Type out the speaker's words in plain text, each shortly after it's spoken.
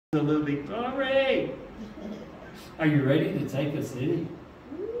Absolutely glory. Are you ready to take a city?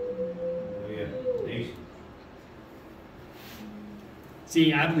 Oh, yeah. Nation.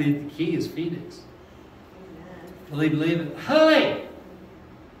 See, I believe the key is Phoenix. Fully believe it. Hey!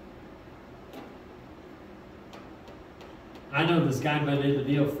 I know this guy by the name of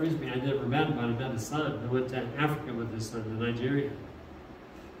Neil Frisbee. I never met him, but I met his son. I went to Africa with his son, to Nigeria.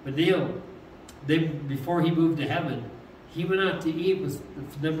 But Neil, before he moved to heaven, he went out to eat with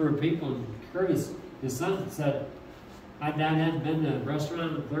a number of people, and Curtis, his son, said, my dad hadn't been to a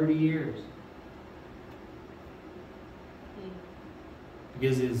restaurant in 30 years.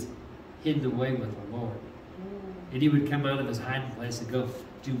 Because he was hidden away with the Lord. And he would come out of his hiding place and go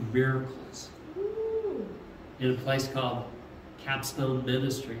do miracles in a place called Capstone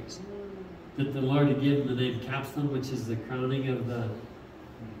Ministries. That the Lord had given the name Capstone, which is the crowning of the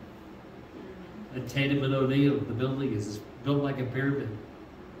Tatum and O'Neill. The building is built like a pyramid.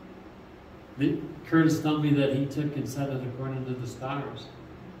 Curtis told me that he took and set it according to the stars.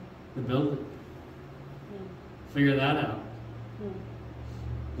 The building. Figure that out.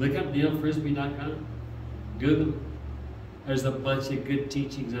 Look up neilfrisbee.com. Google. There's a bunch of good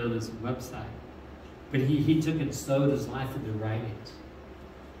teachings on his website. But he took and sewed his life into writings.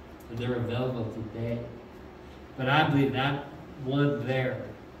 And they're available today. But I believe that one there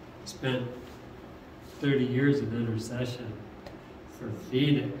spent 30 years in intercession for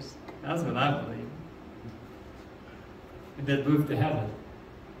Phoenix. That's what I believe. And then moved to heaven.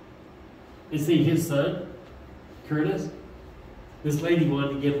 You see, his son, Curtis, this lady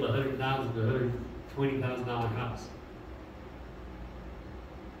wanted to give him $100,000 to $120,000 house.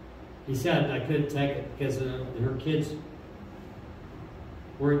 He said, I couldn't take it because her kids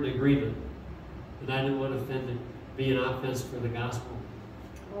weren't in agreement. And I didn't want to be an offense for the gospel.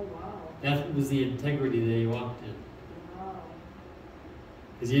 Oh, wow. That was the integrity that he walked in. Wow.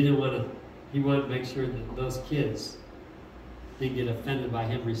 Because he wanted to make sure that those kids didn't get offended by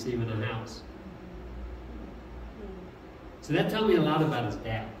him receiving a house. So that told me a lot about his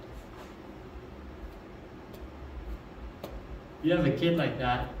dad. You have a kid like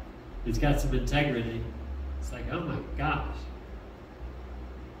that, it's got some integrity. It's like, oh my gosh.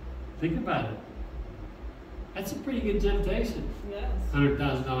 Think about it. That's a pretty good temptation. Yes.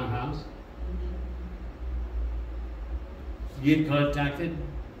 $100,000 house. You get contacted.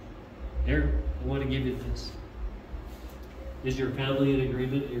 Here, I want to give you this. Is your family in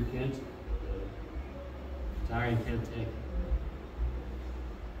agreement with your kids? Sorry, I can't take it.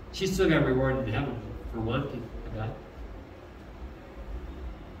 She still got rewarded in heaven for one thing.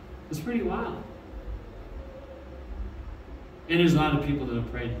 It's pretty wild. And there's a lot of people that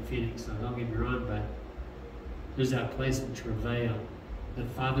have prayed in Phoenix, so don't get me wrong, but there's that place of travail that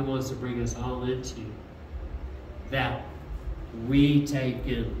Father wants to bring us all into, that we take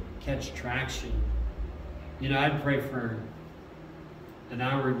and catch traction. You know, I'd pray for an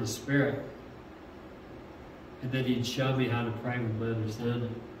hour in the Spirit, and then He'd show me how to pray with my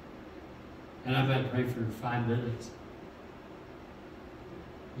understanding. And I might pray for 5 minutes,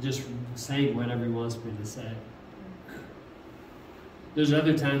 just saying whatever He wants me to say. There's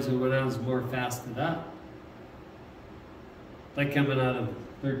other times when I was more fasted up, like coming out of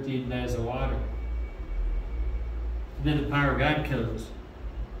 13 days of water. And then the power of God comes.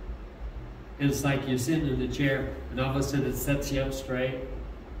 And it's like you're sitting in the chair, and all of a sudden it sets you up straight.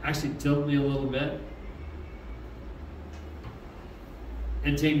 Actually tilt me a little bit.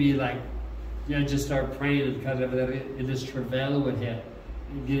 And take me like, just start praying, and because of it, and this travail would hit.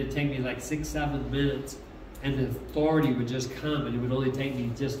 It'd take me like 6-7 minutes, and the authority would just come, and it would only take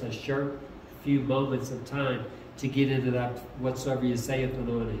me just a short few moments of time to get into that whatsoever you saith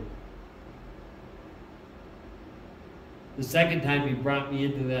anointing. The second time He brought me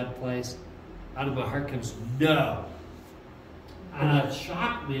into that place, out of my heart comes, no. And it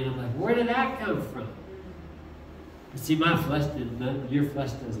shocked me, and I'm like, where did that come from? See, my flesh your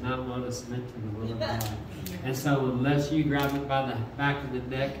flesh does not want to submit to the will of God. And so unless you grab it by the back of the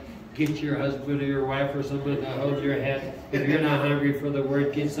neck, get your husband or your wife or someone to hold your head. If you're not hungry for the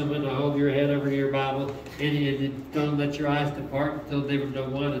word, get someone to hold your head over your Bible, and don't let your eyes depart until they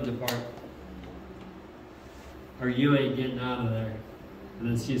don't want to depart. Or you ain't getting out of there.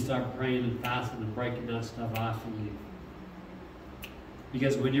 And then you start praying and fasting and breaking that stuff off of you.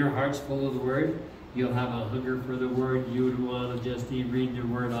 Because when your heart's full of the word, you'll have a hunger for the word. You would want to just be reading your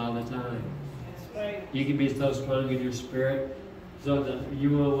word all the time. That's right. You can be so strong in your spirit so that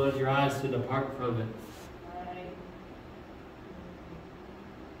you won't want your eyes to depart from it. Right.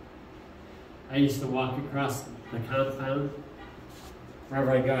 I used to walk across the compound.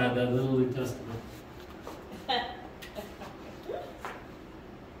 Wherever I go, I had that little New Testament.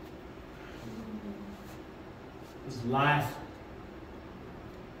 life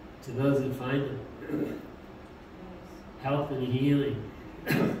to those that find Him. Health and healing.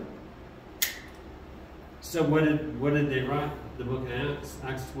 So what did they write? The book of Acts,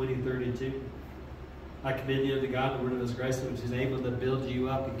 Acts 20:32. I commend you unto God, the word of His grace, which is able to build you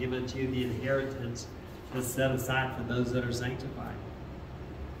up and give unto you the inheritance that's set aside for those that are sanctified.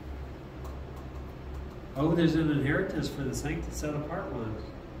 Oh, there's an inheritance for the sanctified, set apart ones.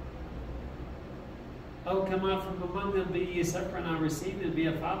 Oh, come out from among them, be ye separate, and I receive and be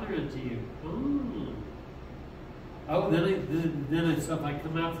a father unto you. Oh, then it's if I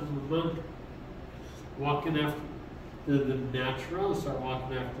come out from among, walking after the natural, start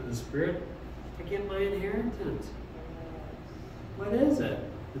walking after the spirit, I get my inheritance. What is it?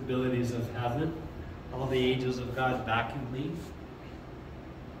 The abilities of heaven, all the angels of God backing me.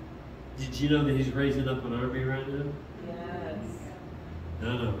 Did you know that He's raising up an army right now? Yes. I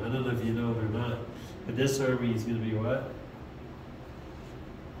don't know if you know it or not. But this army is going to be what?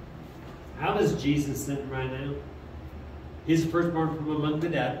 How is Jesus sitting right now? He's the firstborn from among the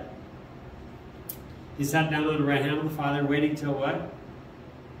dead. He sat down on the right hand of the Father, waiting till what?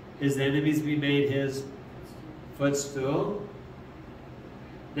 His enemies be made His footstool.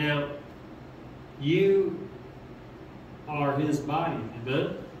 Now, you are His body.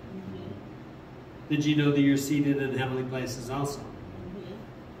 Amen? Mm-hmm. Did you know that you're seated in heavenly places also? Mm-hmm.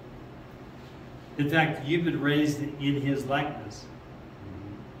 In fact, you've been raised in His likeness.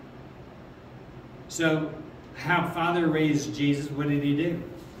 So, how Father raised Jesus, what did He do?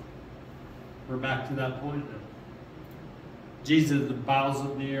 We're back to that point now. Jesus, the bowels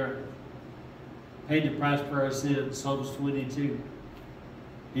of the earth, paid the price for our sins, Psalms 22.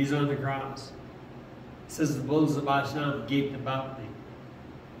 He's on the cross. It says the bulls of Bashan gaped about me.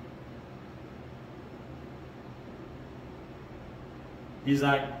 He's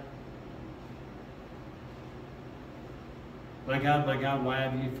like, my God, why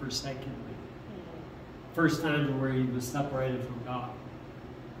have you forsaken me? First time where He was separated from God.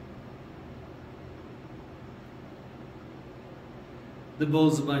 The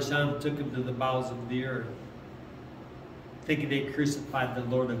bulls of Bashan took Him to the bowels of the earth, thinking they crucified the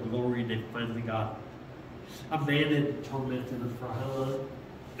Lord of glory, and they finally got Him. A man had tormented Him for how long?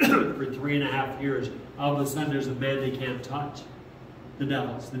 For 3.5 years. All of a sudden there's a man they can't touch. The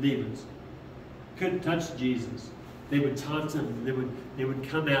devils, the demons. Couldn't touch Jesus. They would taunt Him. They would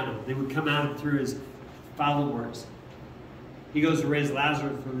come at Him. They would come at Him through His followers. He goes to raise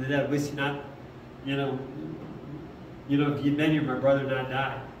Lazarus from the dead. Wish you not, if you'd been here, my brother not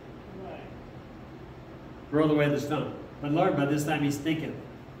died. Right. Rolled away the stone. But Lord, by this time He's thinking.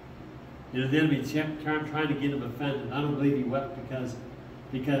 The enemy kept trying to get Him offended. I don't believe He wept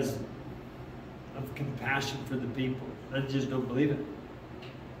because of compassion for the people. I just don't believe it.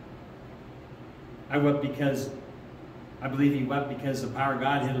 I believe He wept because the power of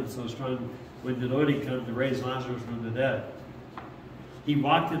God hit Him so strong when the anointing came to raise Lazarus from the dead. He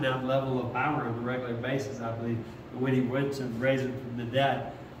walked in that level of power on a regular basis, I believe. And when He went to raise Him from the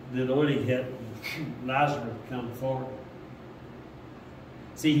dead, the anointing hit, and Lazarus come forward.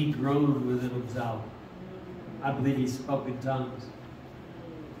 See, He groaned within Himself. I believe He spoke in tongues.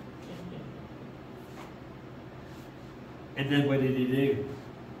 And then what did He do?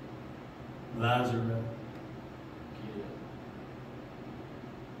 Lazarus.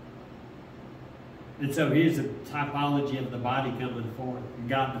 And so here's a typology of the body coming forth. And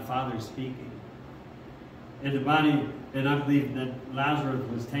God the Father speaking. And the body, and I believe that Lazarus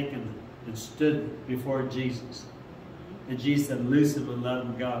was taken and stood before Jesus. And Jesus said, loose him and let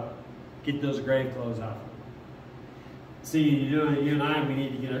him go. Get those grave clothes off. See, you and I, we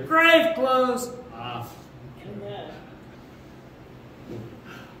need to get our grave clothes off. Amen.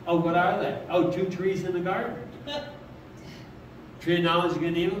 Oh, what are they? Oh, 2 trees in the garden. Tree of knowledge of good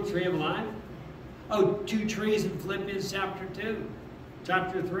and evil, tree of life. Oh, 2 trees in Philippians chapter 2,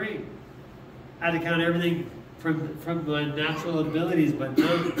 chapter 3. I had to count everything from my natural abilities, but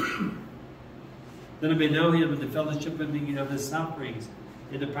no. Then I may know Him in the fellowship of His sufferings,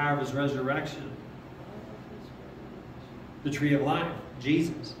 in the power of His resurrection. The tree of life,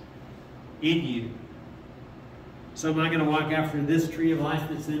 Jesus, in you. So am I going to walk after this tree of life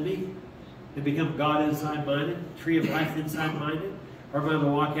that's in me and become God inside-minded, tree of life inside-minded? Or am I going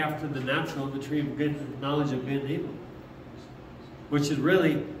to walk after the natural, the tree of good knowledge of good and evil? Which is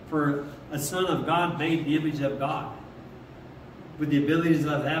really for a son of God made in the image of God, with the abilities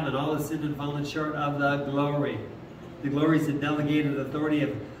of heaven, all the sin and fallen short of the glory. The glory is the delegated authority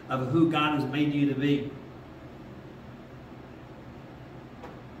of who God has made you to be.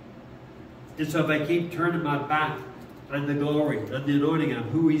 And so if I keep turning my back on the glory, on the anointing, on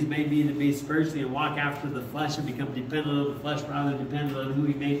who He's made me to be spiritually, and walk after the flesh and become dependent on the flesh rather than dependent on who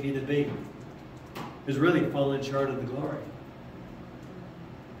He made me to be, is really falling short of the glory.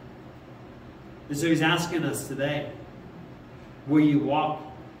 And so He's asking us today, will you walk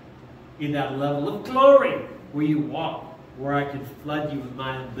in that level of glory? Will you walk where I can flood you with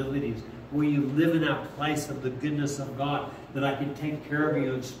my abilities? Will you live in that place of the goodness of God, that I can take care of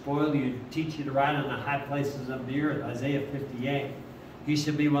you and spoil you and teach you to ride on the high places of the earth? Isaiah 58. He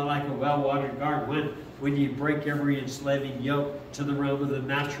should be like a well-watered garden. When you break every enslaving yoke to the realm of the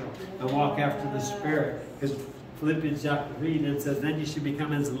natural and walk after the Spirit. Because Philippians chapter 3 then says, then you should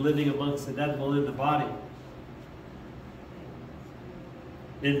become as living amongst the dead while in the body.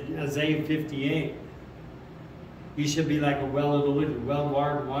 In Isaiah 58, you should be like a well-anointed,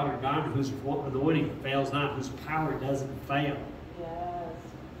 well-watered garden whose anointing fails not, whose power doesn't fail. Yes.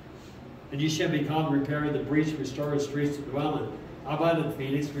 And you should be called repairing the breach, restoring streets to dwell in. How about in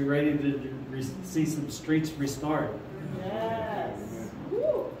Phoenix? We're ready to see some streets restored. Yes.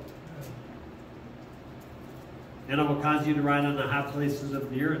 Woo. And I will cause you to ride on the high places of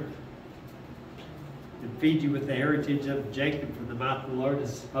the earth and feed you with the heritage of Jacob, from the mouth of the Lord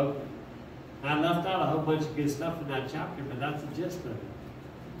has spoken. I left out a whole bunch of good stuff in that chapter, but that's the gist of it.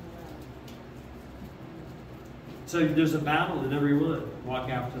 So there's a battle in every one. Walk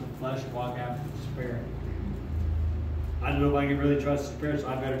after the flesh, walk after the Spirit. I don't know if I can really trust the Spirit, so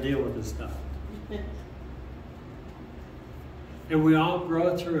I better deal with this stuff. And we all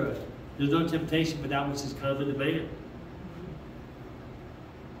grow through it. There's no temptation but that which is common to man.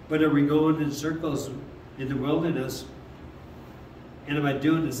 But are we going in circles in the wilderness? And am I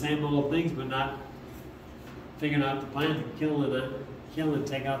doing the same old things but not figuring out the plan to kill and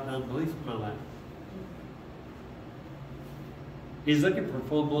take out the unbelief in my life? He's looking for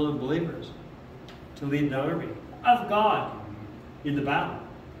full-blown believers to lead the army of God in the battle.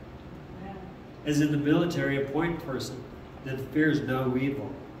 As in the military, a point person that fears no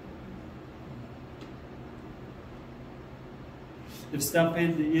evil. If stuff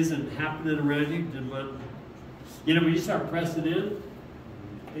isn't happening around you, then what? You know, when you start pressing in,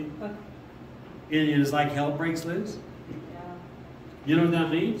 it is like hell breaks loose. Yeah. You know what that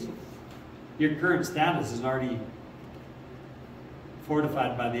means? Your current status is already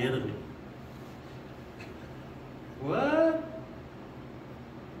fortified by the enemy. What?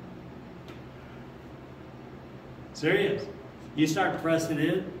 Serious. You start pressing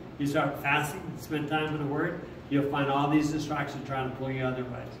in, you start fasting, spend time in the Word, you'll find all these distractions trying to pull you other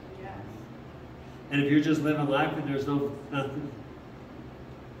ways. Yes. And if you're just living life and there's nothing,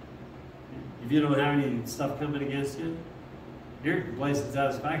 if you don't have any stuff coming against you, you're in complacent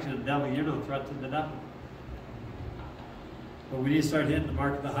satisfaction. The devil, you're no threat to the devil. But when you start hitting the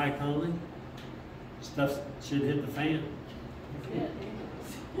mark of the high calling, stuff should hit the fan.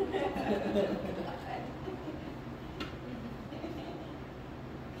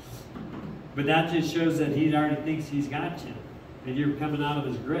 But that just shows that he already thinks he's got you, and you're coming out of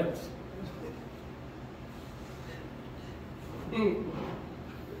his grips.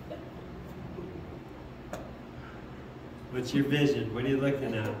 What's your vision? What are you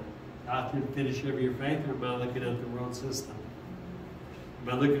looking at? Author and finisher of your faith, or am I looking at the world system? Am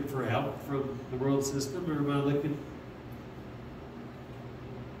I looking for help from the world system, or am I looking?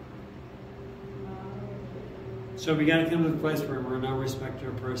 So we got to come to the place where we're no respecter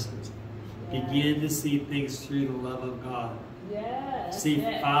of persons. Begin to see things through the love of God. Yes. See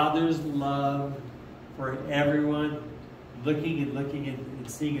Father's love for everyone, looking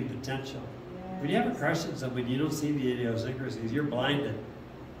and seeing a potential. Yes. When you have a crush on someone, you don't see the idiosyncrasies. You're blinded.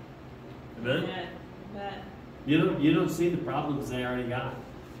 Amen? Yeah. You don't see the problems they already got.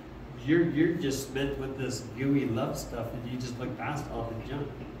 You're just smitten with this gooey love stuff, and you just look past all the junk.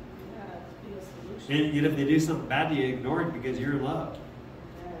 Yeah, be a solution. And if they do something bad, you ignore it because you're in love.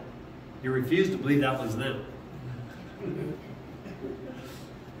 Yeah. You refuse to believe that was them.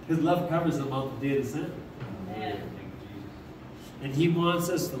 Because love covers the multitude of sin. Yeah. And He wants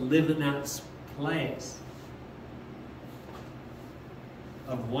us to live in that place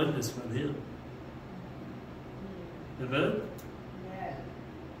of oneness with Him. Amen? Yeah.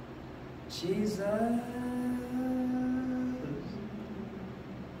 Jesus.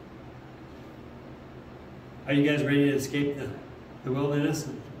 Are you guys ready to escape the wilderness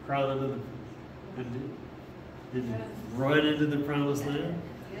and crawl into and run into the promised land?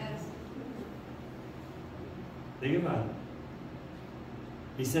 Yes. Think about it.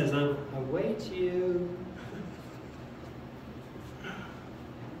 He says, I await you.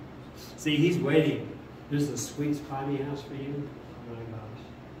 See, He's waiting. There's a sweet spot He has for you. Oh my gosh.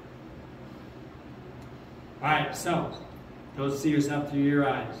 All right, so don't see yourself through your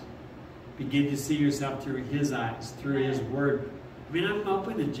eyes. Begin to see yourself through His eyes, through His Word. I mean, I'm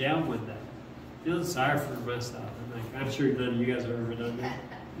open in jail with that. Feeling sorry for myself. I'm sure none of you guys have ever done that.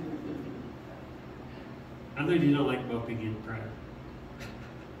 I know you don't like moping in prayer.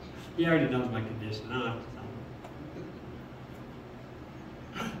 He already knows my condition. I don't have to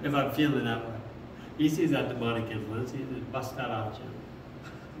tell him. If I'm feeling that way. He sees that demonic influence. He just bust that out, Jim.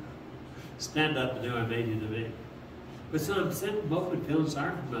 Stand up and do what I made you to be. But so I'm sitting moping, feeling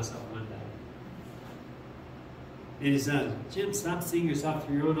sorry for myself one day. And he says, Jim, stop seeing yourself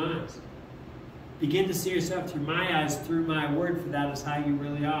through your own eyes. Begin to see yourself through my eyes, through my word, for that is how you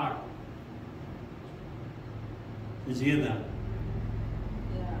really are. Did you get that?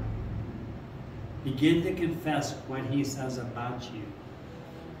 Yeah. Begin to confess what He says about you.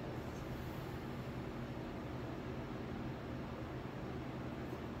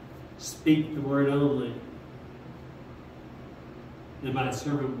 Speak the word only, and my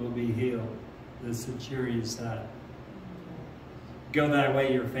servant will be healed. The centurion said, go thy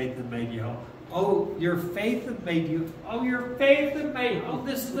way, your faith hath made you whole. Oh, your faith hath made you. Oh, your faith hath made you. Oh,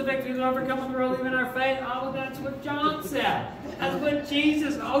 this is the victory that overcometh the world, even our faith. Oh, that's what John said. That's what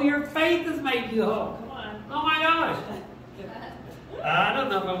Jesus. Oh, your faith has made you whole. Come on. Oh my gosh. I don't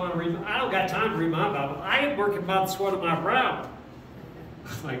know if I want to read. I don't got time to read my Bible. I am working by the sweat of my brow.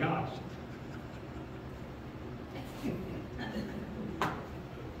 Oh my gosh.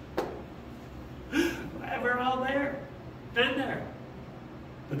 We're all there. Been there.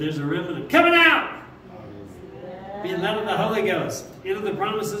 But there's a remnant coming out. Being led of the Holy Ghost into the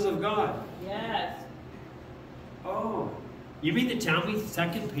promises of God. Yes. Oh, you mean to tell me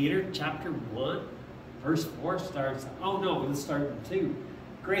 2 Peter chapter 1, verse 4 starts, oh no, let's start in 2.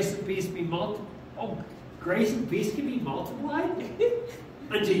 Grace and peace be multiplied. Oh, grace and peace can be multiplied?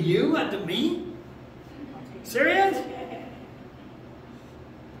 Unto you, unto me? Serious?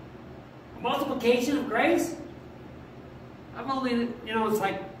 Multiplication of grace? I've only, it's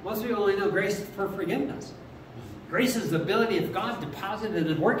like most people only know grace for forgiveness. Grace is the ability of God deposited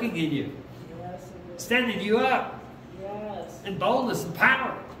and working in you. Yes. Standing you up. Yes. In boldness and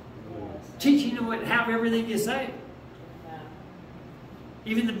power. Yes. Teaching you to have everything you say. Yeah.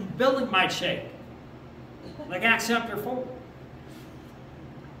 Even the building might shake. Like Acts chapter 4.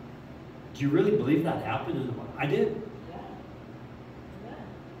 Do you really believe that happened in the Bible? I did. Yeah. Yeah.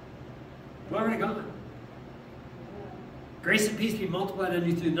 Glory to God. Grace and peace be multiplied unto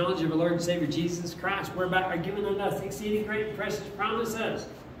you through the knowledge of our Lord and Savior Jesus Christ, whereby are given unto us exceeding great and precious promises,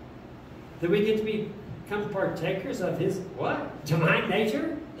 that we get to become partakers of His what? Divine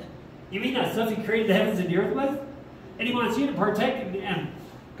nature? You mean that stuff He created the heavens and the earth with? And He wants you to partake and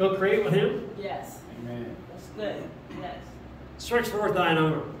go create with Him? Yes. Amen. That's good. Yes. Stretch forth thine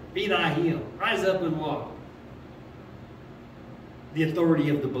arm, be thy heel, rise up and walk. The authority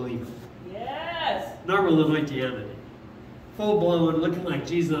of the believer. Yes. Nor will anoint the enemy. Full blown, looking like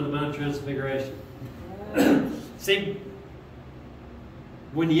Jesus on the Mount of Transfiguration. Yes. See,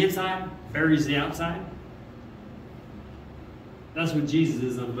 when the inside buries the outside, that's what Jesus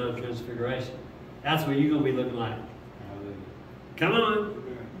is on the Mount of Transfiguration. That's what you're going to be looking like. Hallelujah. Come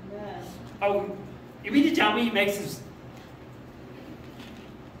on. Yes. Oh, you mean to tell me He makes us...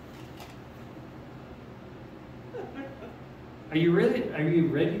 Are you ready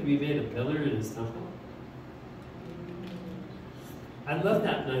to be made a pillar in His temple? I love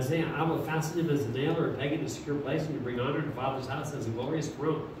that in Isaiah. I will fasten him as a nail or a peg in a secure place, and you bring honor to the Father's house as a glorious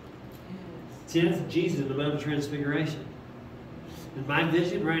throne. See, that's Jesus in the Mount of Transfiguration. And my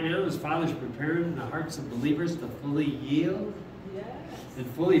vision right now is Father's preparing the hearts of believers to fully yield Yes. and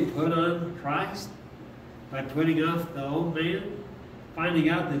fully put on Christ by putting off the old man, finding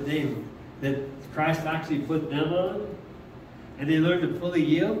out that Christ actually put them on, and they learn to fully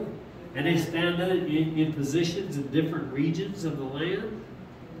yield. And they stand in positions in different regions of the land,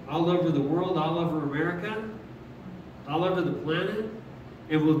 all over the world, all over America, all over the planet,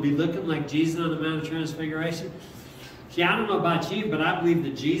 and will be looking like Jesus on the Mount of Transfiguration. See, I don't know about you, but I believe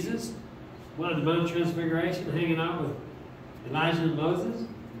that Jesus went on the Mount of Transfiguration hanging out with Elijah and Moses.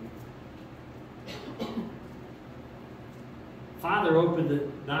 Father opened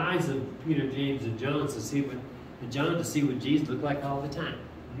the eyes of Peter, James, and John to see what Jesus looked like all the time.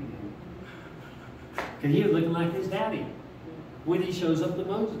 And he was looking like his daddy when he shows up to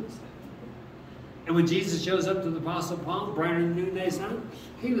Moses. And when Jesus shows up to the Apostle Paul, brighter than the noonday sun,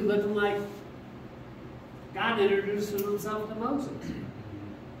 he was looking like God introducing himself to Moses.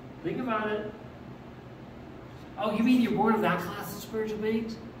 Think about it. Oh, you mean you're born of that class of spiritual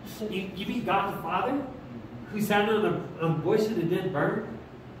beings? You mean God the Father, who sat on a bush and it didn't burn?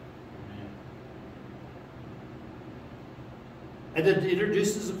 And then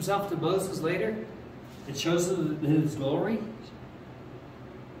introduces himself to Moses later and shows him his glory.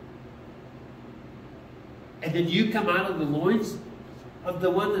 And then you come out of the loins of the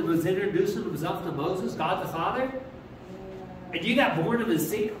one that was introducing himself to Moses, God the Father, and you got born of his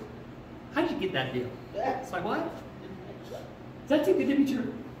seed. How'd you get that deal? It's like, what? Is that too good to be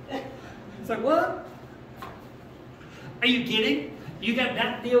true? It's like, what? Are you kidding? You got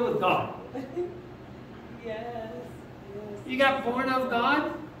that deal with God. Yes. You got born of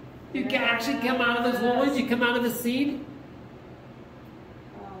God. You can actually come out of his loins. You come out of his seed.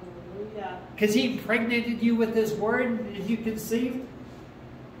 Hallelujah. Because he impregnated you with his word and you conceived.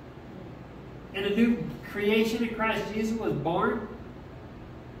 And a new creation in Christ Jesus was born.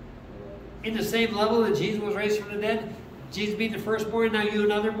 In the same level that Jesus was raised from the dead. Jesus being the firstborn, now you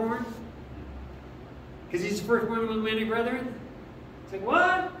another born. Because he's the firstborn among many brethren. It's like,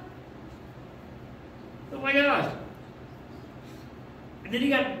 what? Oh my gosh. And then he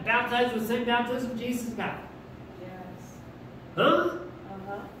got baptized with the same baptism Jesus got. Yes. Huh?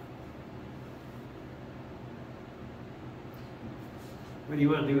 Uh-huh. What do you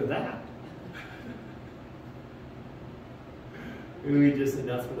want to do with that? We just said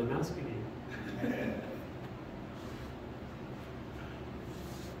that's for the mouse can eat.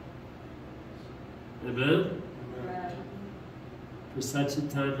 Amen? Right. For such a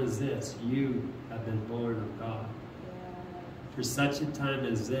time as this, you have been born of God. Yeah. For such a time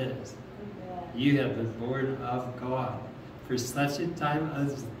as this, Yeah. you have been born of God. For such a time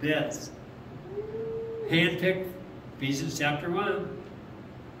as this. Handpicked, Ephesians chapter 1.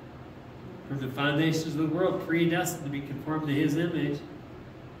 From the foundations of the world, predestined to be conformed to his image.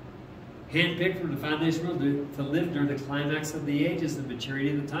 Handpicked from the foundation of the world to live during the climax of the ages and maturity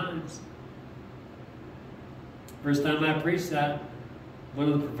of the times. First time I preached that,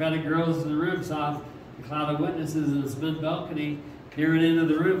 one of the prophetic girls in the room saw the cloud of witnesses in the cement balcony peering into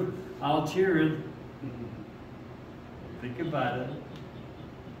the room, all cheering. Think about it.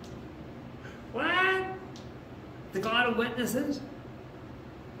 What? The cloud of witnesses?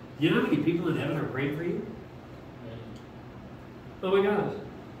 You know how many people in heaven are praying for you? Oh my gosh.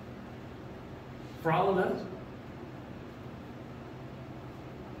 For all of us?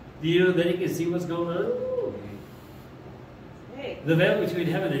 Do you know that he can see what's going on? Hey. The veil between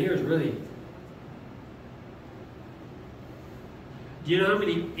heaven and here is really... Do you know how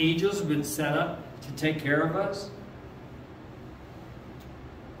many angels have been set up to take care of us?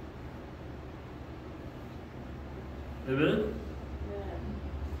 Amen?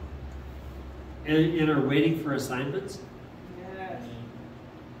 And are waiting for assignments? Yes.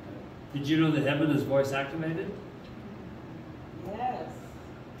 Did you know that heaven is voice activated? Yes.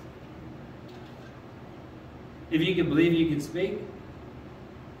 If you can believe, you can speak.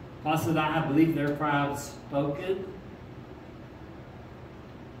 Paul said, I have believed, therefore I have spoken.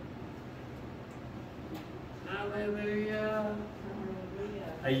 Hallelujah.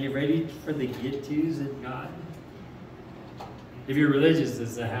 Hallelujah. Are you ready for the get-tos in God? If you're religious,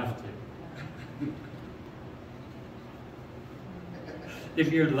 it's a have to. If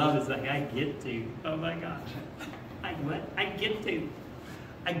you're in love, it's like, I get to. Oh my gosh. I get to.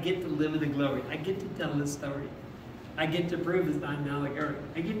 I get to live in the glory. I get to tell this story. I get to prove it's not an allegory.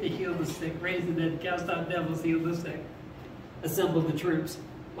 I get to heal the sick, raise the dead, cast out devils, heal the sick. Assemble the troops.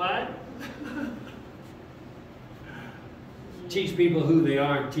 What? Teach people who they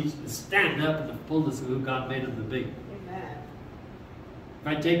are and teach them to stand up in the fullness of who God made them to be. Amen. If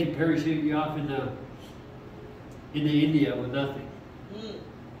I take and parachute you off into India with nothing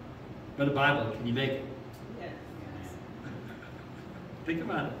but a Bible, can you make it? Yes. Think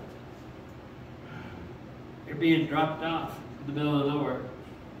about it. You're being dropped off in the middle of nowhere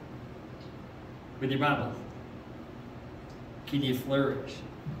with your Bible. Can you flourish?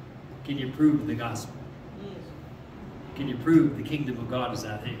 Can you prove the gospel? Can you prove the kingdom of God is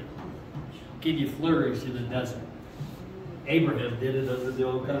at hand? Can you flourish in the desert? Abraham did it under the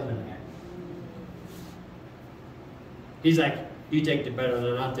old covenant. He's like, you take the better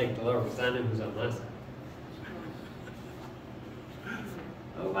than I'll take the lower, because I knew who's on my side.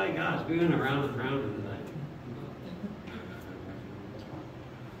 Oh my gosh, we went around and around tonight.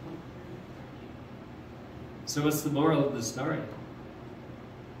 So what's the moral of the story?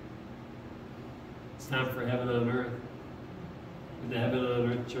 It's time for heaven on earth. And the heaven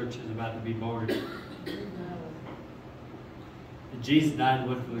on earth church is about to be born. And Jesus died and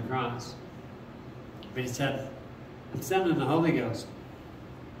went to the cross. But he said, I'm sending the Holy Ghost.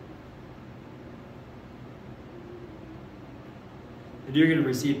 And you're going to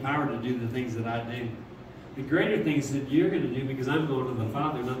receive power to do the things that I do. The greater things that you're going to do because I'm going to the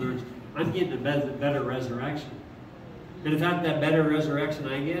Father. In other words, I'm getting a better resurrection. And in fact, that better resurrection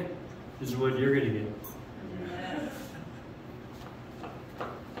I get is the one you're going to get. Yes.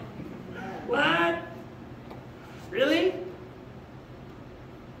 What? Really?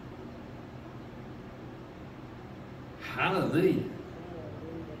 Hallelujah.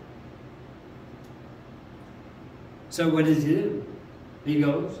 So what does he do? He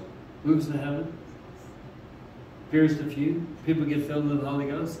goes, moves to heaven, appears to few, people get filled with the Holy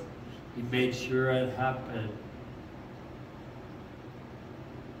Ghost. He made sure it happened.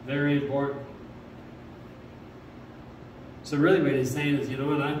 Very important. So really what he's saying is, you know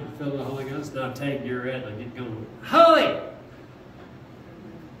what, I'm filled with the Holy Ghost, now take your head and get going. Holy!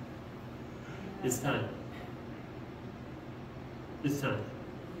 It's time. It's time.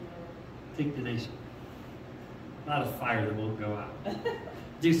 Take the nation. A lot of fire that won't go out.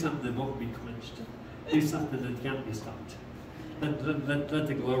 Do something that won't be quenched. Do something that can't be stopped. Let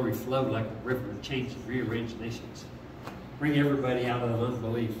the glory flow like a river, change and rearrange nations. Bring everybody out of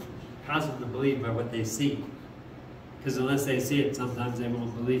unbelief. Cause them to believe by what they see. Because unless they see it, sometimes they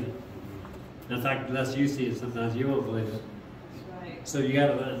won't believe it. In fact, unless you see it, sometimes you won't believe it. Right. So you got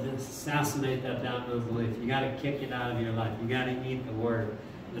to assassinate that down to unbelief. You got to kick it out of your life. You got to eat the word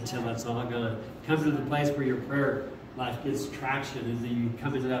until it's all gone. Come to the place where your prayer life gets traction, and then you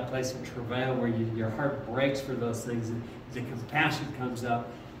come into that place of travail where your heart breaks for those things, and the compassion comes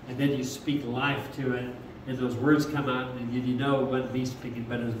up, and then you speak life to it, and those words come out, and you know it wasn't me speaking,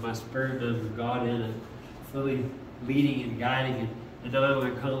 but it was my spirit and God in it, fully leading and guiding it, and now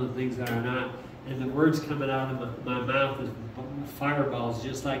I'm calling things that are not. And the words coming out of my mouth is fireballs,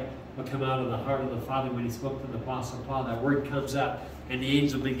 just like what come out of the heart of the Father when he spoke to the Apostle Paul. That word comes up, and the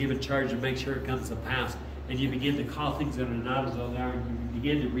angel will be given charge to make sure it comes to pass. And you begin to call things that are not as though they are, and you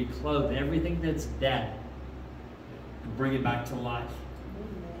begin to reclothe everything that's dead and bring it back to life.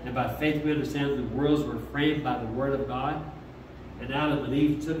 And by faith we understand the worlds were framed by the Word of God, and Adam and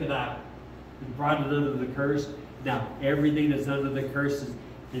Eve took it out and brought it under the curse. Now everything that's under the curse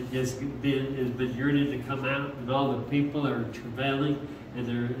has been yearning to come out, and all the people are travailing, and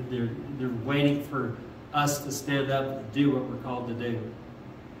they're waiting for us to stand up and do what we're called to do,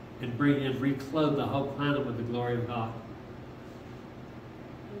 and bring and reclothe the whole planet with the glory of God.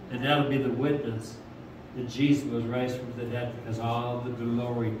 And that'll be the witness that Jesus was raised from the dead, because all the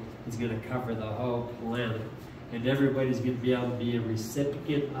glory is going to cover the whole planet. And everybody's going to be able to be a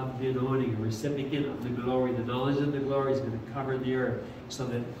recipient of the anointing, a recipient of the glory. The knowledge of the glory is going to cover the earth, so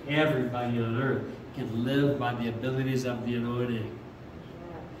that everybody on earth can live by the abilities of the anointing.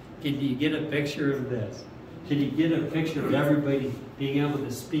 Can you get a picture of this? Can you get a picture of everybody being able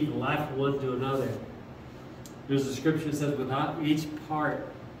to speak life one to another? There's a scripture that says, without each part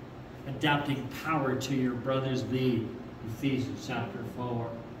adapting power to your brother's need. Ephesians chapter 4.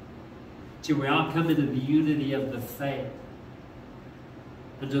 See, we all come into the unity of the faith,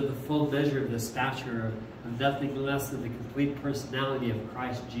 into the full measure of the stature of nothing less than the complete personality of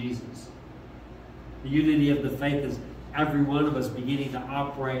Christ Jesus. The unity of the faith is every one of us beginning to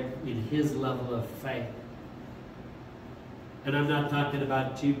operate in his level of faith. And I'm not talking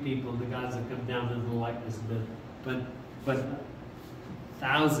about two people, the gods that come down in the likeness of men, but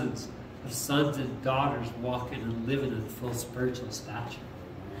thousands of sons and daughters walking and living in full spiritual stature,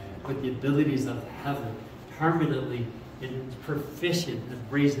 with the abilities of heaven, permanently and proficient at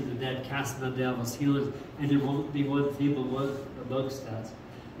raising the dead, casting out devils, healers, and there won't be one feeble one amongst us.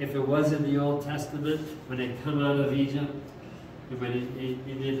 If it was in the Old Testament, when they come out of Egypt, and when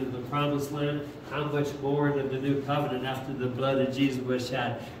into the promised land, how much more into the new covenant after the blood of Jesus was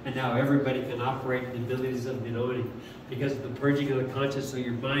shed. And now everybody can operate in the abilities of the anointing, because of the purging of the conscience, so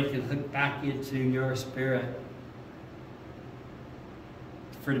your mind can hook back into your spirit.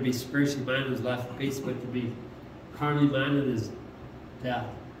 For to be spiritually minded is life and peace, but to be carnally minded is death.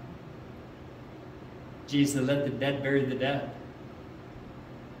 Jesus said, let the dead bury the dead.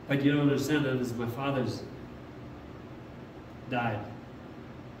 But you don't understand that as my father's died.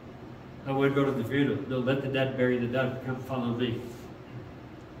 I want to go to the funeral. No, let the dead bury the dead. Come follow me.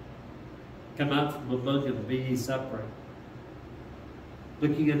 Come out from among them, be ye separate.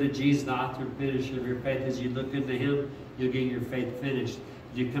 Looking unto Jesus, the author and finisher of your faith, as you look into him, you'll get your faith finished.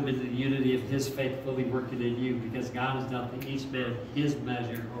 You come into the unity of his faith fully working in you, because God has dealt to each man his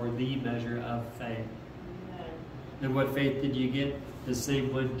measure, or the measure of faith. Amen. And what faith did you get? The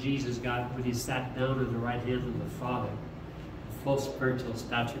same one Jesus got when he sat down at the right hand of the Father. Full spiritual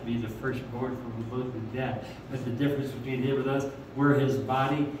stature, being the firstborn from among the dead. But the difference between him and us, we're his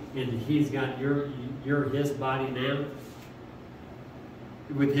body, and he's got you're his body now,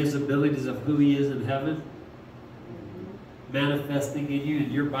 with his abilities of who he is in heaven, manifesting in you,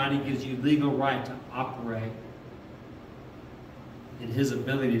 and your body gives you legal right to operate in his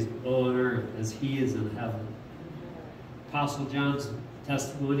abilities on earth as he is in heaven. Apostle John's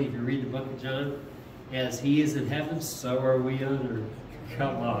testimony, if you read the book of John, as he is in heaven, so are we on earth.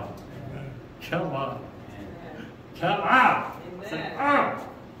 Come on. Come on. Come on. Say, oh.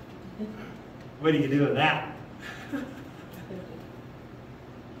 What do you do with that?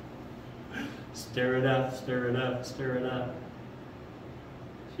 Stir it up, stir it up, stir it up.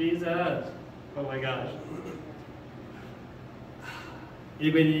 Jesus. Oh my gosh.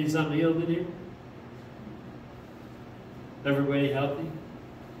 Anybody need something healed in here? Everybody healthy?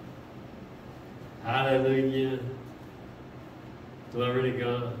 Hallelujah. Glory to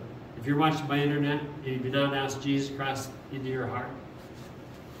God. If you're watching by internet and you do not ask Jesus Christ into your heart,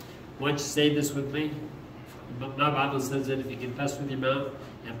 why don't you say this with me? My Bible says that if you confess with your mouth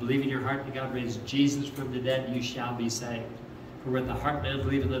and believe in your heart that God raised Jesus from the dead, you shall be saved. For with the heart man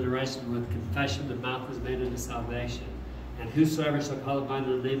believeth unto righteousness, and with confession the mouth is made unto salvation. And whosoever shall call upon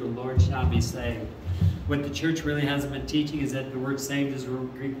the name of the Lord shall be saved. What the church really hasn't been teaching is that the word saved is the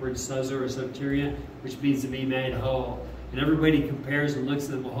Greek word sozo or soteria, which means to be made whole. And everybody compares and looks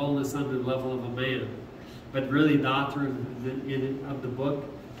at the wholeness under the level of a man. But really the author of the book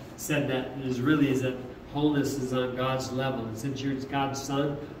said that it is that wholeness is on God's level. And since you're God's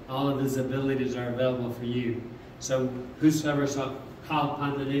son, all of his abilities are available for you. So whosoever shall call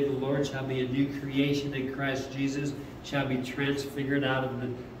upon the name of the Lord shall be a new creation in Christ Jesus, shall be transfigured out of the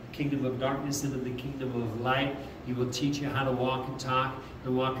kingdom of darkness into the kingdom of light. He will teach you how to walk and talk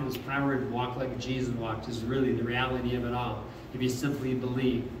and walk in his power and walk like Jesus walked. This is really the reality of it all, if you simply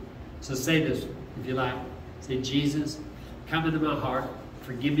believe. So say this, if you like. Say, Jesus, come into my heart.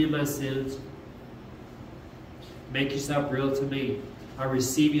 Forgive me my sins. Make yourself real to me. I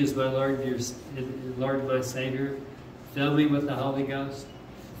receive you as my Lord and Lord, my Savior. Fill me with the Holy Ghost.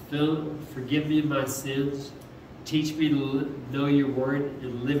 Forgive me my sins. Teach me to know your word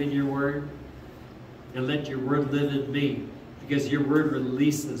and live in your word. And let your word live in me. Because your word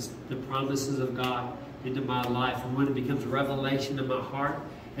releases the promises of God into my life. And when it becomes revelation in my heart,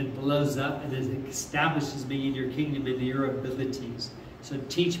 it blows up and it establishes me in your kingdom, into your abilities. So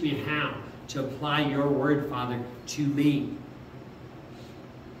teach me how to apply your word, Father, to me.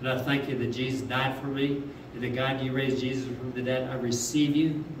 And I thank you that Jesus died for me, and that God, you raised Jesus from the dead. I receive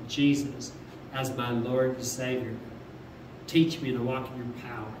you, Jesus, as my Lord and Savior. Teach me to walk in your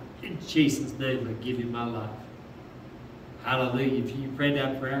power. In Jesus' name, I give you my life. Hallelujah. If you prayed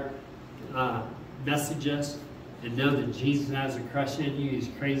that prayer, message us and know that Jesus has a crush on you. He's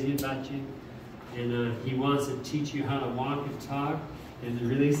crazy about you. And he wants to teach you how to walk and talk and to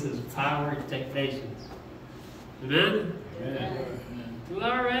release his power and take patience. Amen? Amen.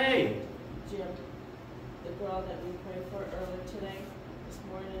 Glory! Jim, the girl that we prayed for earlier today, this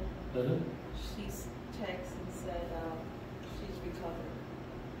morning, she texted and said she's recovered.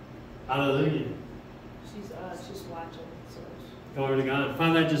 Hallelujah. She's watching. So Glory to God.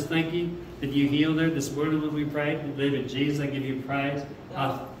 Father, I just thank you that you healed her this morning when we prayed. In the name of Jesus, I give you praise.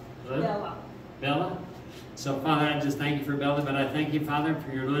 Bella. Bella? So, Father, I just thank you for Bella, but I thank you, Father,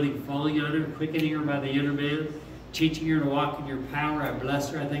 for your anointing falling on her, quickening her by the inner man, teaching her to walk in your power. I bless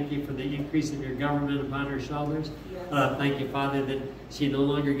her. I thank you for the increase of your government upon her shoulders. Yes. I thank you, Father, that she no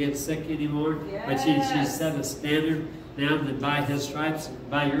longer gets sick anymore, but she set a standard now that by his stripes,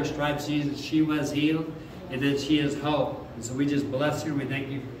 by your stripes, Jesus, she was healed, and that she is whole. And so we just bless her. We thank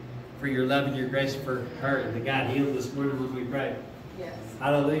you for your love and your grace for her, that God healed this morning when we prayed. Yes.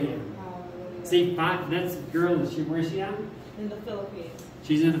 Hallelujah. Hallelujah. See, that's the girl. Where's she at? In the Philippines.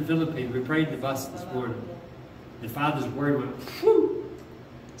 She's in the Philippines. We prayed the bus this morning. The Father's word went, whew.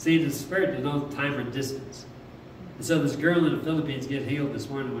 See, the Spirit, there's no time or distance. And so this girl in the Philippines get healed this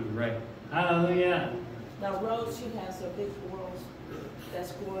morning when we prayed. Hallelujah. Now, Rose, she has a big whorl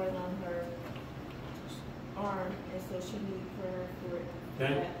that's growing on her arm, and so she needs prayer for it.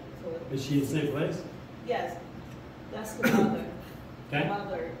 Okay. For Is she in the same place? Yes, that's the mother. Okay. The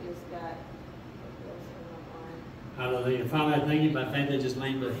mother is got a growth on her arm. Hallelujah. Father, I thank you by faith I just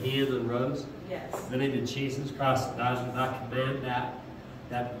laid my hand on Rose. Yes. In the name of Jesus Christ, I command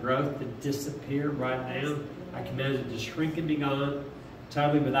that growth to disappear right now. I command it to shrink and be gone,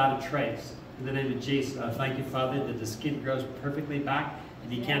 totally without a trace. In the name of Jesus, I thank you, Father, that the skin grows perfectly back,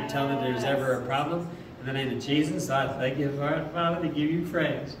 and you can't tell that there's ever a problem. In the name of Jesus, I thank you, Father, to give you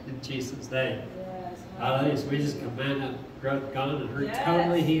praise in Jesus' name. Yes. Hallelujah. So we just command that growth gone and her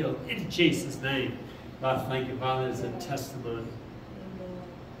totally healed in Jesus' name. Father, thank you, Father, as a testimony Amen.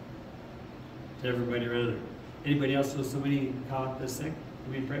 to everybody around her. Anybody else know somebody call up this sick?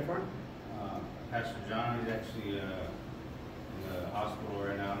 Can we pray for him? Pastor John is actually in the hospital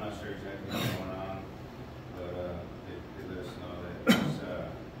right now. I'm not sure exactly what's going on, but they let us know that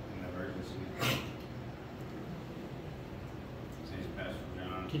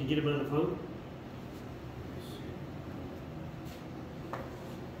Can you get him on the phone?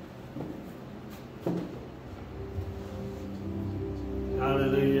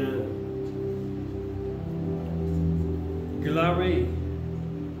 Hallelujah. Glory.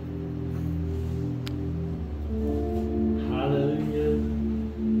 Hallelujah.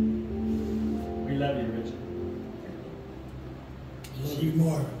 We love you, Richard. Love you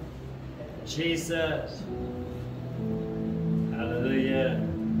more. Jesus. Hallelujah.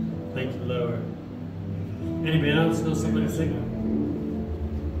 Thank you, Lord. Anybody else know somebody sick?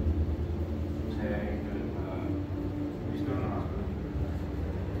 He's going to hospital.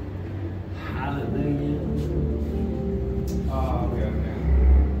 Hallelujah. Okay.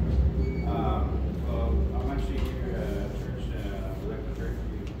 Well, I'm actually here at church, like the church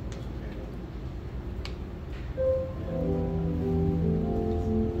for you.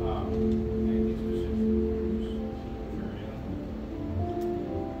 Any specific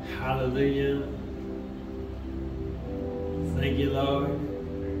Hallelujah. Thank you, Lord.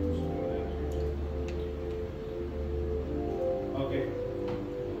 Okay.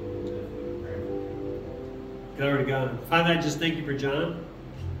 Glory to God. Father, I just thank you for John.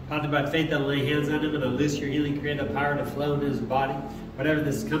 Father, by faith, I'll lay hands on him and I'll loose your healing, create a power to flow in his body. Whatever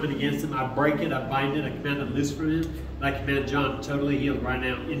that's coming against him, I break it, I bind it, I command it loose from him. And I command John totally healed right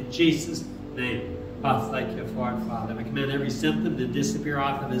now in Jesus' name. Father, thank you for it, Father. I command every symptom to disappear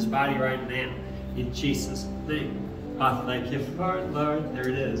off of his body right now in Jesus' name. Father, thank you for it, Lord. There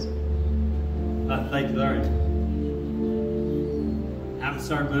it is. Father, thank you, Lord. Have it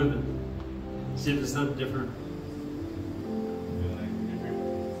start moving. See if there's something different.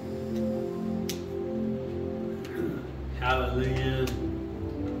 Hallelujah.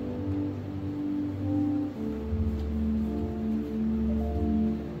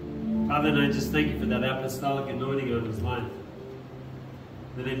 Father, and I just thank you for that apostolic anointing on his life.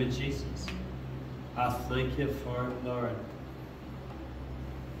 In the name of Jesus. I thank you for it, Lord.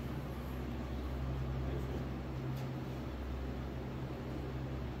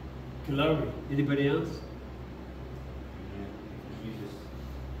 Glory. Anybody else?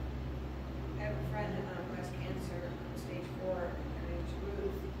 I have a friend with breast cancer, stage 4. Her name's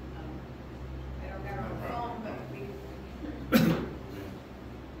Ruth. I don't got her on the phone, but we.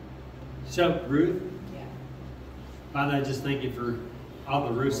 So, Ruth, Yeah. Father, I just thank you for all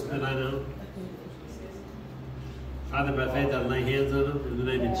the Ruths that I know. Father, by faith, I lay hands on them in the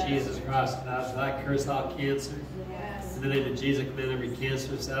name of Jesus Christ. I curse all cancer. Yes. In the name of Jesus, I command every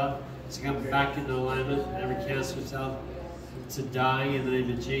cancer cell to come back into alignment, every cancer cell to die in the name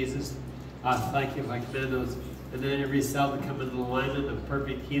of Jesus. I thank you. I command those, and then every cell to come into alignment of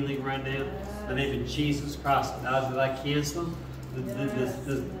perfect healing right now. In the name of Jesus Christ, I cancel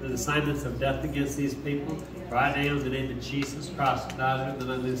the assignments of death against these people right now in the name of Jesus Christ. Then I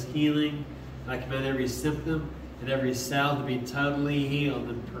lose healing. I command every symptom and every cell to be totally healed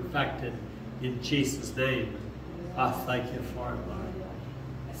and perfected in Jesus' name. I thank you for it, Lord.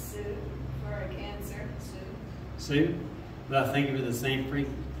 Sue for a cancer. Sue, but I thank you for the same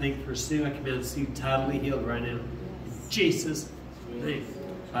thing for Sue. I command Sue totally healed right now. In Jesus' name.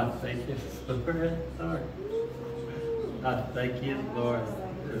 I thank you for it, Lord. I thank you, Lord.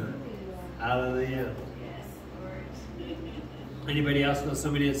 Hallelujah. Yes, Lord. Anybody else know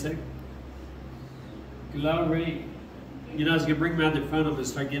somebody that's sick? Glory. You know, I was going to bring my other phone. I'm going to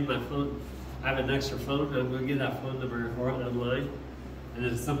start getting my phone. I have an extra phone. I'm going to get that phone number online. And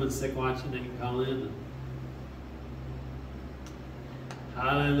if someone's sick watching, they can call in.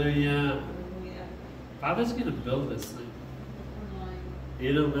 Hallelujah. Father's going to build this thing.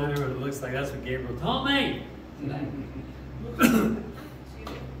 It don't matter what it looks like. That's what Gabriel told me.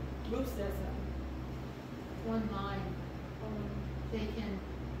 Ruth says that. Online, they can,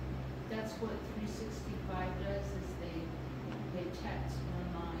 that's what 365 does, is they text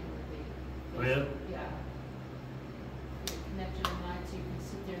online, or they. Oh, yeah? Yeah. They're connected online, so you can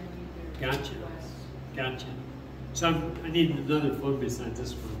sit there and read their Gotcha. requests. Gotcha. So I need another phone besides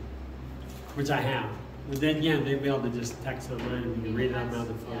this one, which I have. But then, yeah, they'll be able to just text online and you can read it on my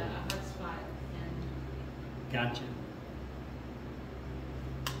other phone. Yeah, a hotspot, and Gotcha.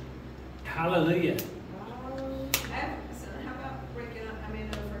 Hallelujah. So how about breaking up, I mean,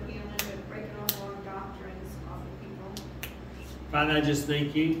 over healing, but breaking off wrong doctrines off of people? Father, I just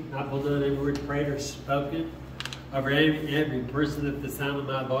thank you. I pulled out every word prayed or spoken over every person at the sound of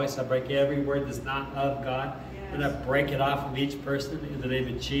my voice. I break every word that's not of God. Yes. And I break it off of each person in the name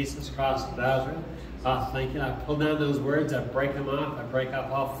of Jesus Christ of Nazareth. I thank you. I pull down those words. I break them off. I break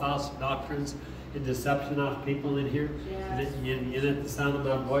off all false doctrines and deception off people in here. Yes. And at the sound of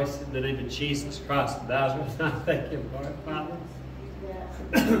my voice, in the name of Jesus Christ of Nazareth, I thank you for it, Father.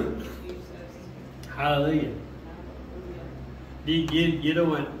 Hallelujah. You know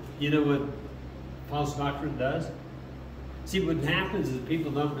what false doctrine does? See, what happens is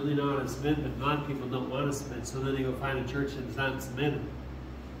people don't really know how to submit, but non-people don't want to submit, so then they go find a church that's not submitted,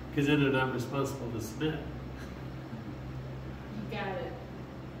 because then they're not responsible to submit. You got it.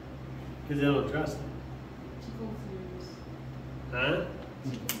 Because they don't trust them. Tickle ears. Huh?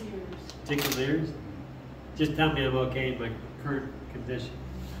 Tickle ears. Tickle ears? Just tell me I'm okay in my current condition.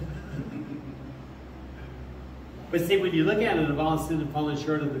 But see, when you look at it, of all sin and fallen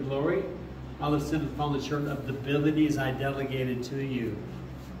short of the glory, all of sin and fallen short of the abilities I delegated to you.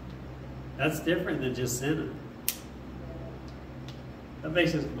 That's different than just sinning. That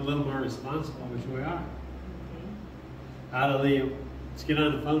makes us a little more responsible, which we are. Hallelujah. Let's get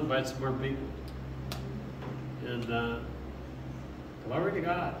on the phone, invite some more people. And glory to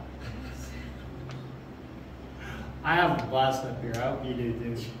God. I have a blast up here. I hope you do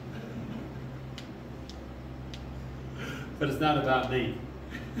too. But it's not about me.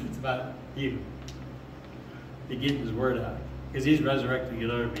 It's about you. He's getting his word out. Because he's resurrecting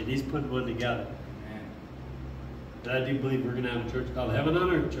an army. And he's putting one together. And I do believe we're going to have a church called Heaven on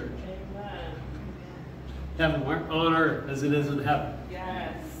Earth Church. Amen. Heaven on earth as it is in heaven.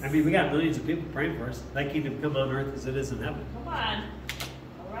 Yes. I mean, we got millions of people praying for us. That kingdom come on earth as it is in heaven. Come on.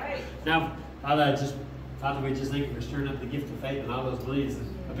 All right. Now, Father, we just thank you for stirring up the gift of faith and all those millions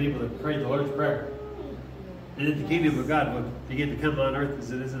of people that prayed the Lord's Prayer. And that the kingdom of God will begin to come on earth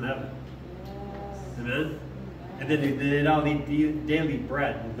as it is in heaven. Yes. Amen? And then they'd all eat daily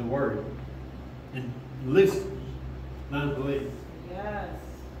bread with the word. And listen, not believe. Yes.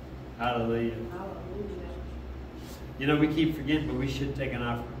 Hallelujah. Hallelujah. You know, we keep forgetting, but we should take an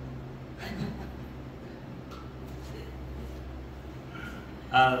offering.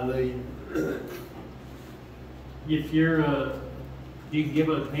 Hallelujah. If you're, you can give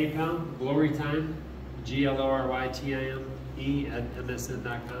on PayPal, Glory Time,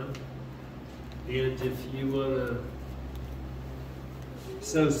 GLORYTIME@msn.com. And if you want to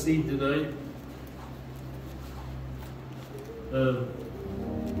sow seed tonight,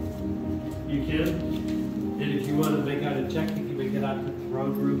 you can. And if you want to make out a check, you can make it out to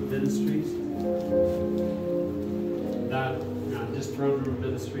Throne Room Ministries. Just Throne Room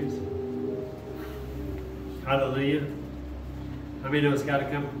Ministries. Hallelujah. I mean, it's got to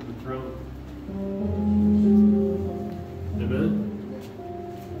come from the throne. Amen.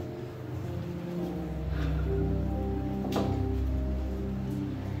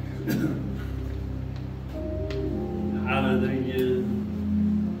 Hallelujah.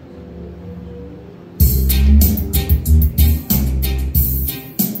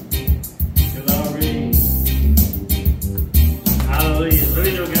 Glory. Hallelujah. How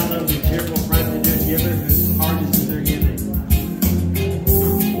many know God loves a cheerful, friendly giver whose heart is in their giving?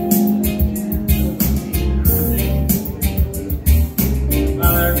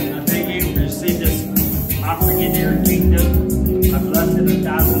 Father, I thank you for receiving this offering into your kingdom. I bless it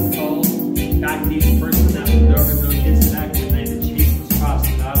 1,000-fold. God, each person that was over to his act in the name of Jesus Christ,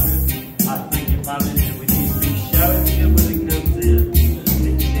 Father. I thank you, Father, and we need to show it to him when he comes in.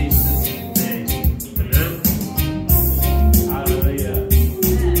 In Jesus' name. Amen. Hallelujah.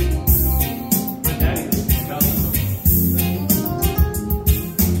 My daddy was in Belgium.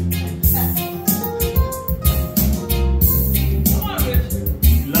 Come on, Richard.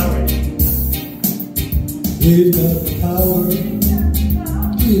 Glory. We've got the power.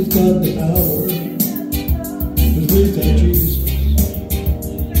 We've got the power. But we've got Jesus.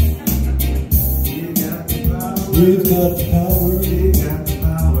 We've got the power.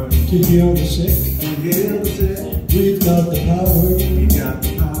 To heal the sick. We've got the power.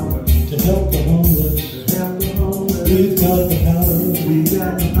 To help the homeless. We've got the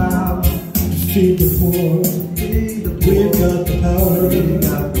power. To feed the poor. We've got the power.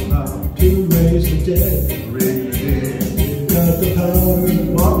 To raise the dead. We've got the power.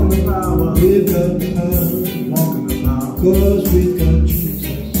 We've got the power. Cause we've got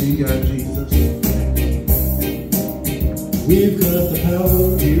Jesus. We've got the power.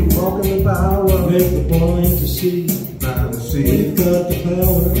 Make the blind to see. We've got the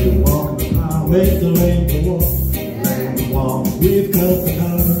power. Make the lame to walk. We've got the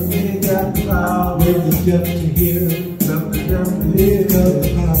power. Make the deaf to hear. We've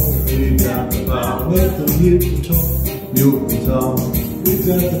got the power. Make the mute to talk. We've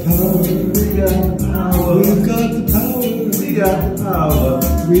got the power. We've got the power.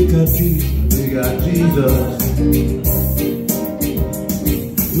 We've got Jesus.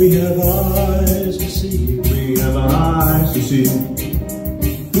 We have eyes to see.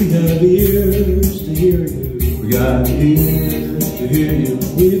 We have ears to hear you. We got ears to hear you.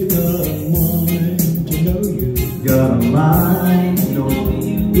 We've got a mind to know you. Got a mind to know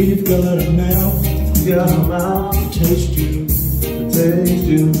you. We've got a mouth. Got a mouth to taste you. To taste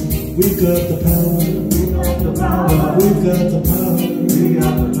you. We've got the power. We got the power. We've got the power. We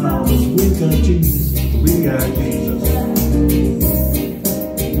got the power. We've got Jesus. We got Jesus.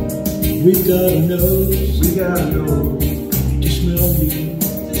 We've got a nose. We got a nose to smell you.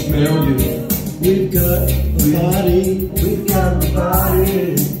 To smell you. We've got a body. We've got the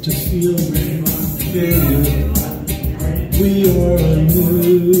body to feel you. Feel you. We are a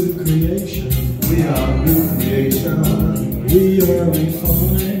new creation. We are a new creation. We are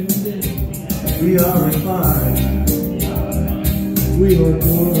refined. We are refined. We are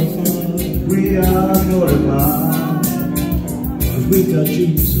glorified. We are glorified. 'Cause we got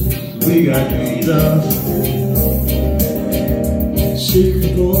Jesus. We got Jesus. Seek the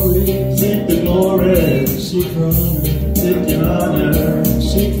glory. Seek the glory. Seek for honor. Seek your honor.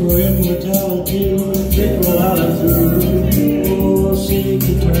 Seek for immortality. Seek for altitude. Oh, seek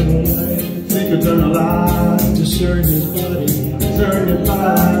eternal life. Seek eternal life. Discern his body. Discern his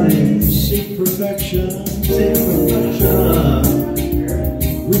body. Seek perfection. Seek perfection.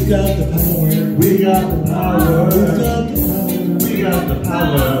 We've got the power. We got the power. We've got the power. We got the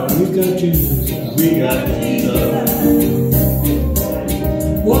power. We've got Jesus. We got Jesus.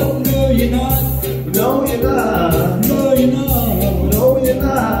 What? No, you're not. No, you're not. No, you're not. No, you're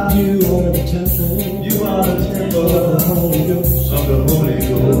not. You are the temple. You are the temple of the Holy Ghost. Of the Holy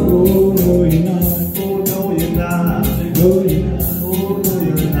Ghost. Oh, no, you're not. Oh, no, you're not. No, you're not. Oh, no,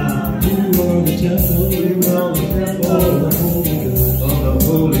 you're not. You are the temple. You are the temple of the Holy Ghost. Of the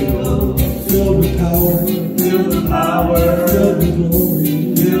Holy Ghost. Filled with power. Filled with power. Filled with glory.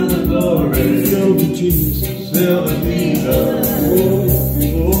 Filled with glory. Filled with Jesus. Filled with Jesus.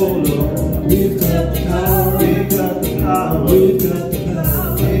 Oh, Lord. We've got the power. We've got the power. We've got the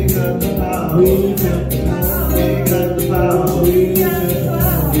power. We got the power. We got the power. We got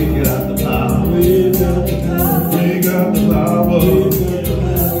the power. We got the power. We got the power. We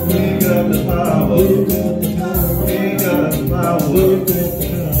got the power. We got the power. We got the power. We got the power. We got the power.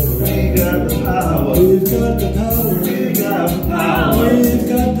 We got the power. We've got the power. We got the power. We've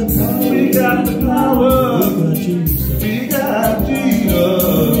got the power. We got the power. We got Jesus. We got Jesus.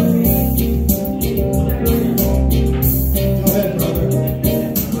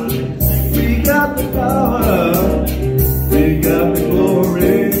 We got the power, we got the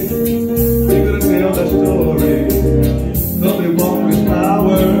glory, we're gonna tell the story. Help me walk with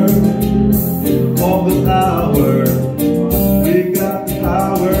power, walk with power. We got the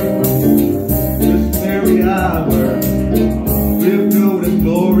power, this very hour. We're filled with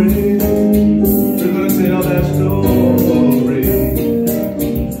glory, we're gonna tell that story.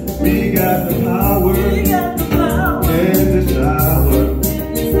 We got the power, in this hour.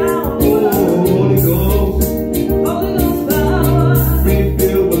 Holy Ghost, we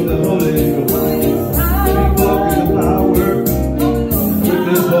filled with the Holy Ghost. We walk in the power with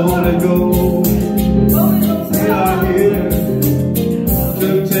this Holy Ghost. We are here to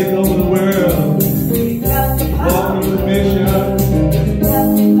take over the world. Walk in the mission.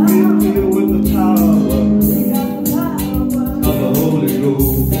 We filled with the power of the Holy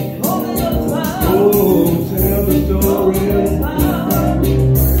Ghost. Oh, tell the story.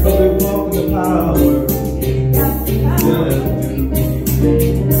 They walk in the power.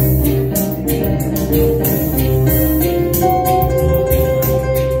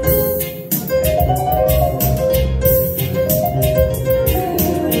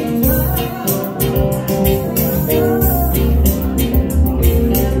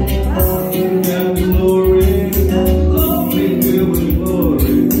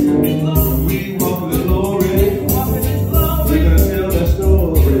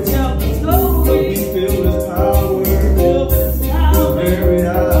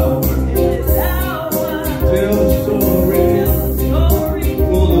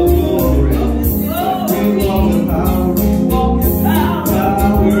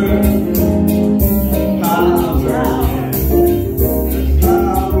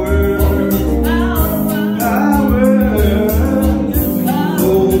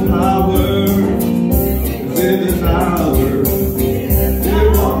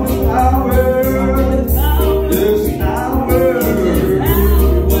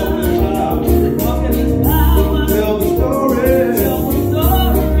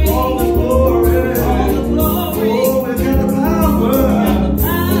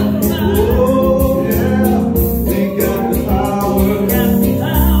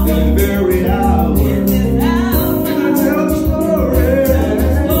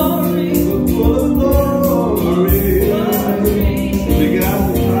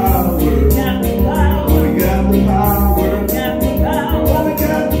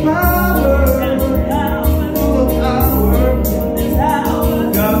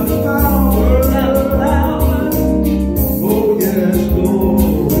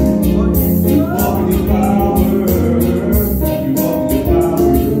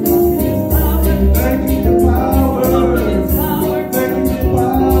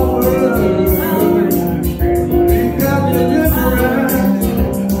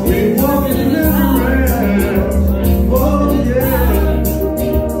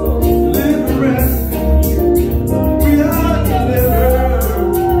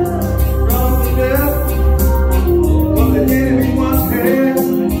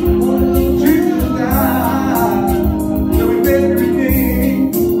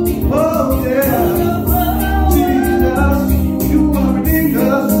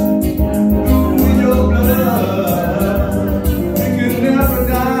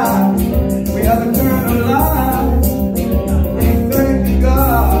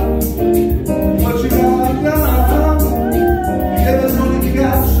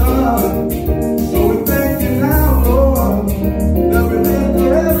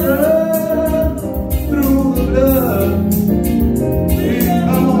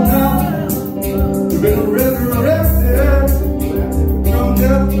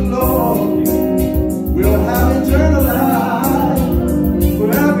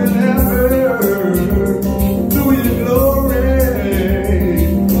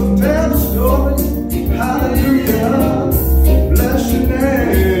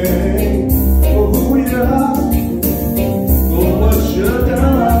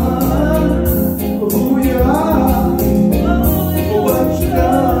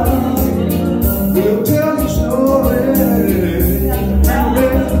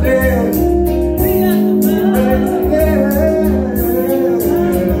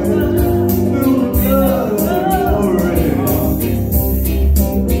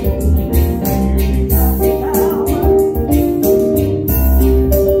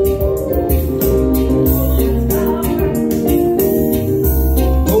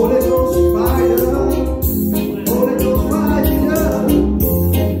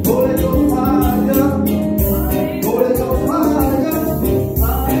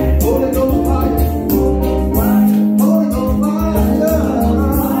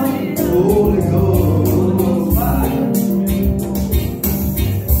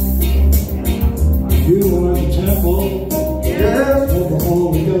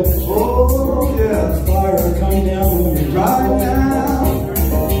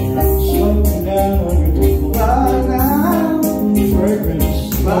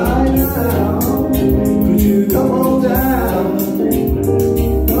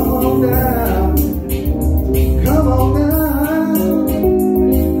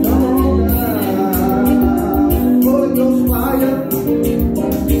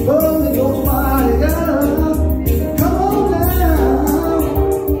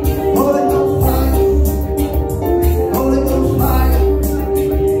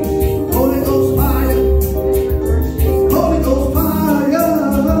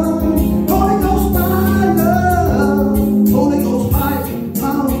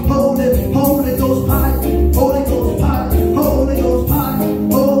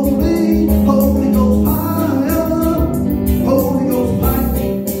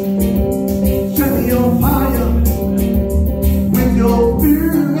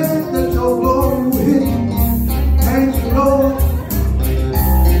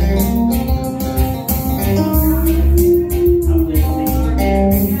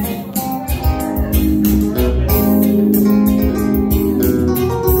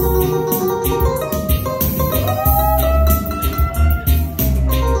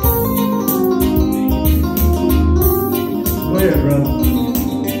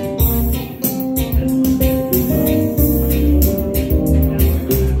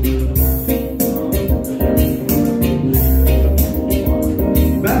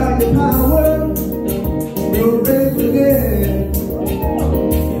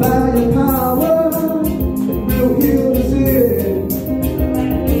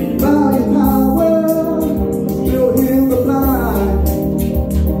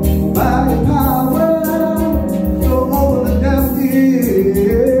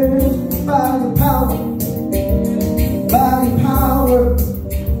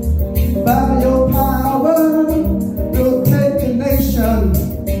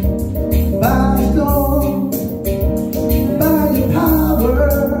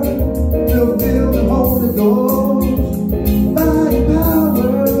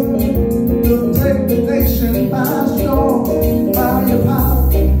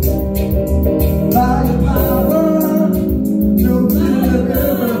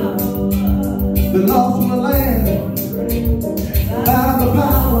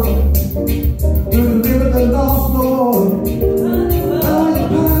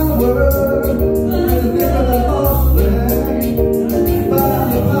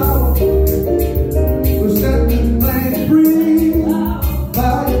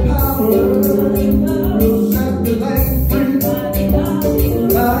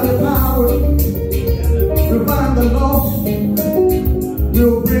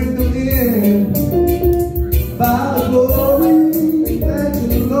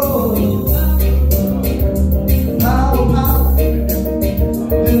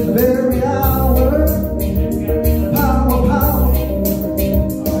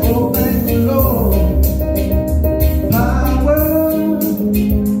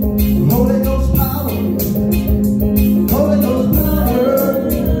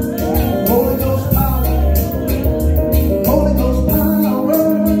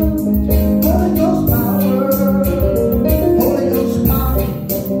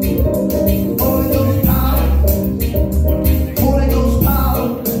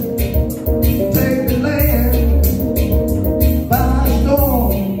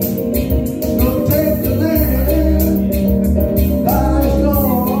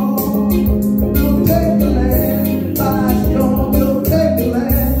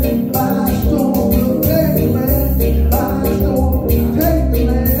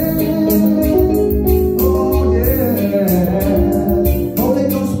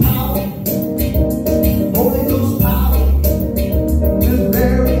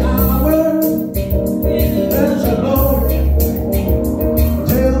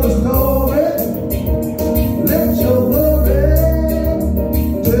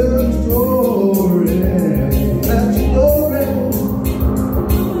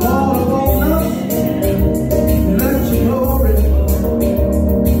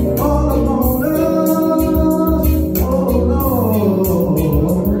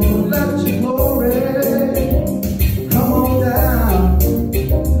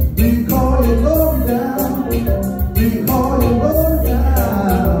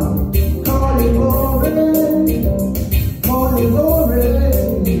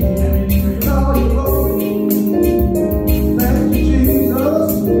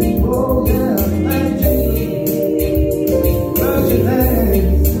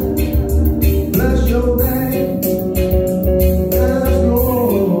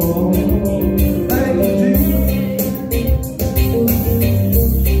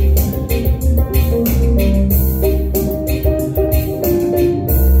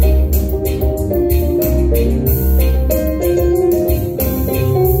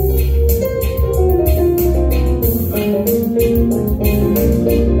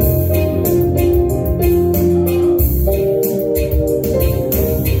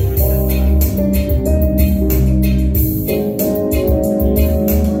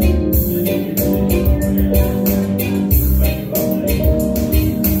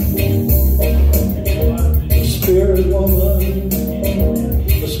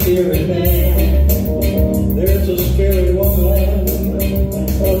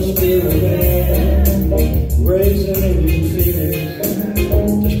 Spirit man, raising a new feeling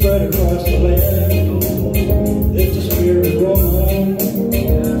to spread across the land. It's the Spirit woman,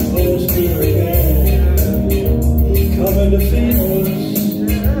 the Spirit man, He's coming to feed us.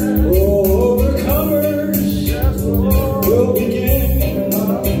 Oh, overcomers will begin.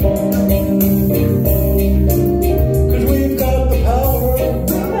 'Cause we've got the power.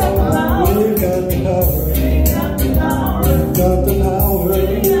 We've got the power. We've got the power. We've got the power.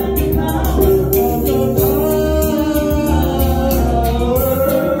 We've got the power.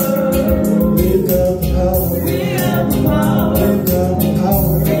 We've got the power. We've got the power. We've got the power. We've got the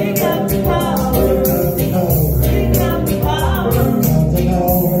power. We've got the power. We've got the power. We've got the power. We've got the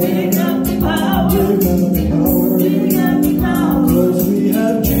power. We've got the power. We've got the power. 'Cause we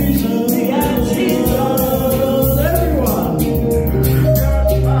have Jesus. We have Jesus. Everyone.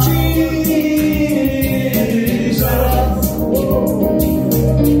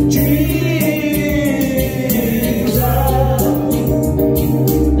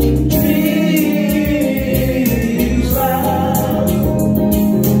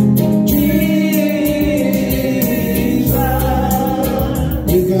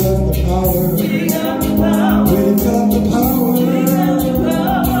 We got the power. We got the power. We got the power.